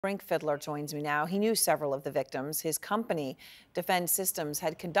Brink Fidler joins me now. He knew several of the victims. His company, Defend Systems,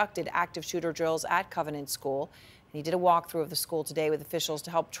 had conducted active shooter drills at Covenant School. And he did a walkthrough of the school today with officials to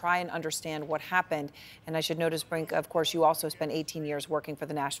help try and understand what happened. And I should notice, Brink, of course, you also spent 18 years working for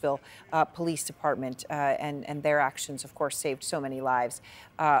the Nashville Police Department, and their actions, of course, saved so many lives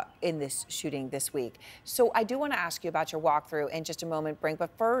in this shooting this week. So I do want to ask you about your walkthrough in just a moment, Brink.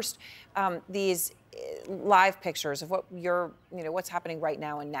 But first, these live pictures of what's happening right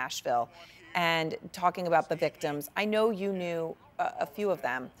now in Nashville, and talking about the victims. I know you knew a few of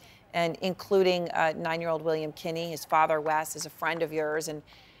them, and including 9-year-old William Kinney. His father, Wes, is a friend of yours, and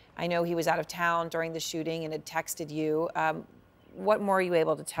I know he was out of town during the shooting and had texted you. What more are you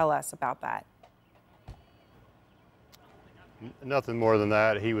able to tell us about that? Nothing more than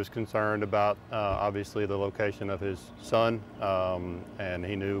that. He was concerned about, obviously, the location of his son, and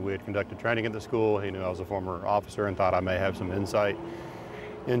he knew we had conducted training at the school. He knew I was a former officer and thought I may have some insight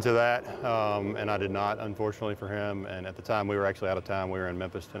into that, and I did not, unfortunately for him. And at the time, we were actually out of town. We were in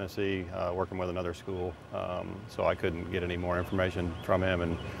Memphis, Tennessee, working with another school, so I couldn't get any more information from him.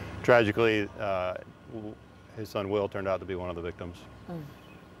 And tragically, his son Will turned out to be one of the victims.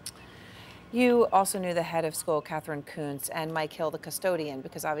 You also knew the head of school, Catherine Kuntz, and Mike Hill, the custodian,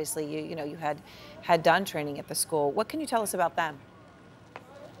 because obviously you had done training at the school. What can you tell us about them?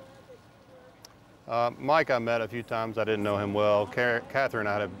 Mike I met a few times. I didn't know him well. Catherine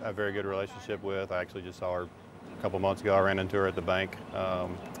I had a very good relationship with. I actually just saw her a couple months ago. I ran into her at the bank.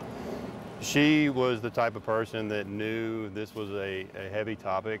 She was the type of person that knew this was a heavy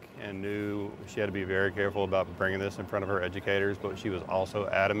topic and knew she had to be very careful about bringing this in front of her educators, but she was also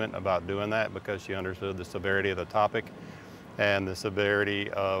adamant about doing that because she understood the severity of the topic and the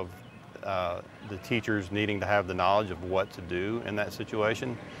severity of the teachers needing to have the knowledge of what to do in that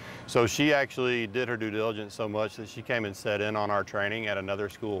situation. So she actually did her due diligence so much that she came and sat in on our training at another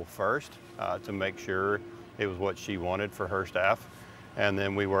school first to make sure it was what she wanted for her staff. And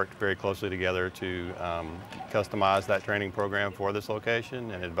then we worked very closely together to customize that training program for this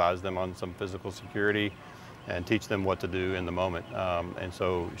location and advise them on some physical security and teach them what to do in the moment. And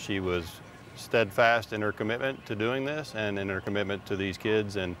so she was steadfast in her commitment to doing this and in her commitment to these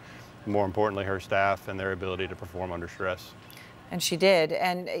kids, and more importantly, her staff and their ability to perform under stress. And she did.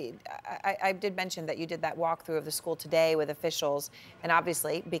 And I did mention that you did that walkthrough of the school today with officials. And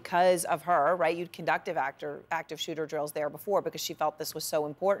obviously, because of her, right, you'd conducted active shooter drills there before because she felt this was so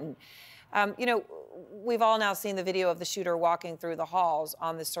important. We've all now seen the video of the shooter walking through the halls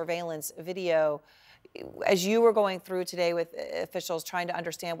on the surveillance video. As you were going through today with officials trying to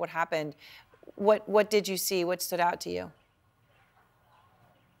understand what happened, what did you see? What stood out to you?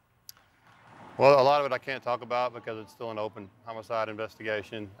 Well, a lot of it I can't talk about because it's still an open homicide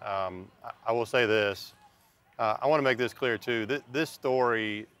investigation. I will say this. I want to make this clear, too. This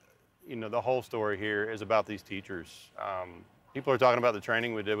story, the whole story here is about these teachers. People are talking about the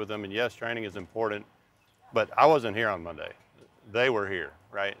training we did with them, and yes, training is important, but I wasn't here on Monday. They were here,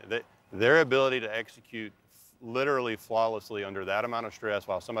 right? Their ability to execute literally flawlessly under that amount of stress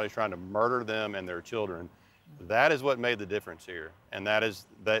while somebody's trying to murder them and their children, that is what made the difference here. And that is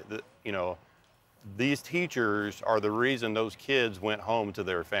these teachers are the reason those kids went home to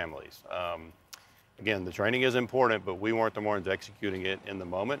their families. Again, the training is important, but we weren't the ones executing it in the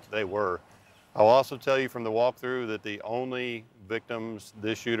moment. They were. I'll also tell you from the walkthrough that the only victims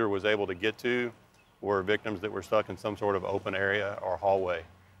this shooter was able to get to were victims that were stuck in some sort of open area or hallway.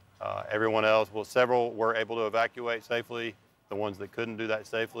 Everyone else, several were able to evacuate safely. The ones that couldn't do that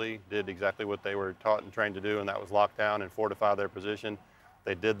safely did exactly what they were taught and trained to do, and that was lock down and fortify their position.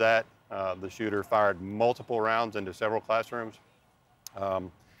 They did that. The shooter fired multiple rounds into several classrooms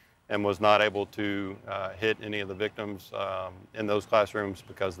and was not able to hit any of the victims in those classrooms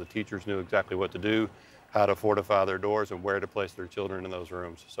because the teachers knew exactly what to do, how to fortify their doors, and where to place their children in those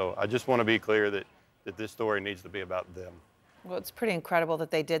rooms. So I just want to be clear that this story needs to be about them. Well, it's pretty incredible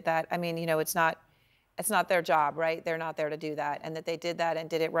that they did that. I mean, it's not their job, right? They're not there to do that. And that they did that and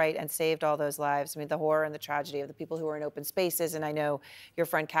did it right and saved all those lives. I mean, the horror and the tragedy of the people who were in open spaces. And I know your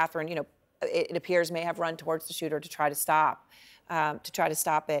friend Catherine, it appears may have run towards the shooter to try to stop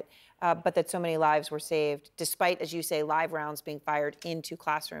it. But that so many lives were saved, despite, as you say, live rounds being fired into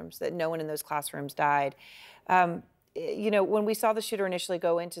classrooms, that no one in those classrooms died. When we saw the shooter initially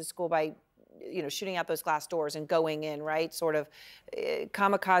go into school by shooting out those glass doors and going in, right, sort of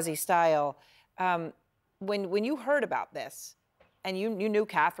kamikaze style, when you heard about this and you knew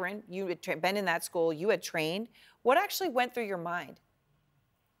Catherine, you had been in that school, you had trained, what actually went through your mind?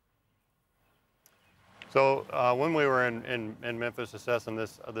 So when we were in Memphis assessing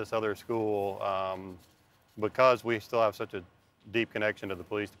this other school, because we still have such a deep connection to the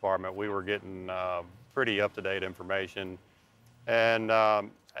police department, we were getting pretty up-to-date information. And,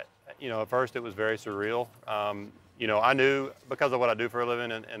 you know, at first it was very surreal. You know, I knew because of what I do for a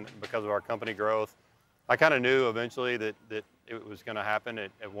living and because of our company growth, I kind of knew eventually that it was going to happen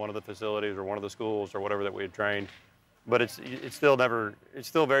at one of the facilities or one of the schools or whatever that we had trained. But it's still very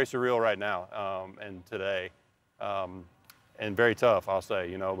surreal right now and today, and very tough, I'll say,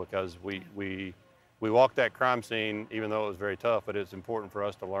 you know, because we walked that crime scene, even though it was very tough, but it's important for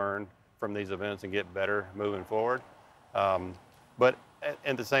us to learn from these events and get better moving forward. But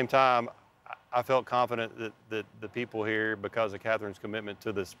at the same time, I felt confident that the people here, because of Catherine's commitment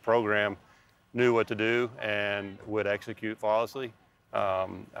to this program, knew what to do and would execute flawlessly.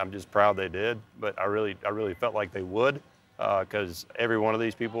 I'm just proud they did, but I really felt like they would, because every one of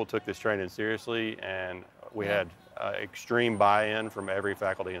these people took this training seriously, and we had extreme buy-in from every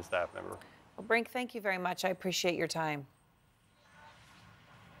faculty and staff member. Well, Brink, thank you very much. I appreciate your time.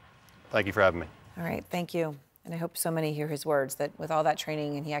 Thank you for having me. All right, thank you. And I hope so many hear his words, that with all that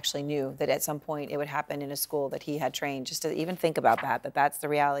training, and he actually knew that at some point it would happen in a school that he had trained. Just to even think about that that's the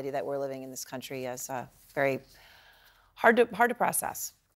reality that we're living in this country, as very hard to process.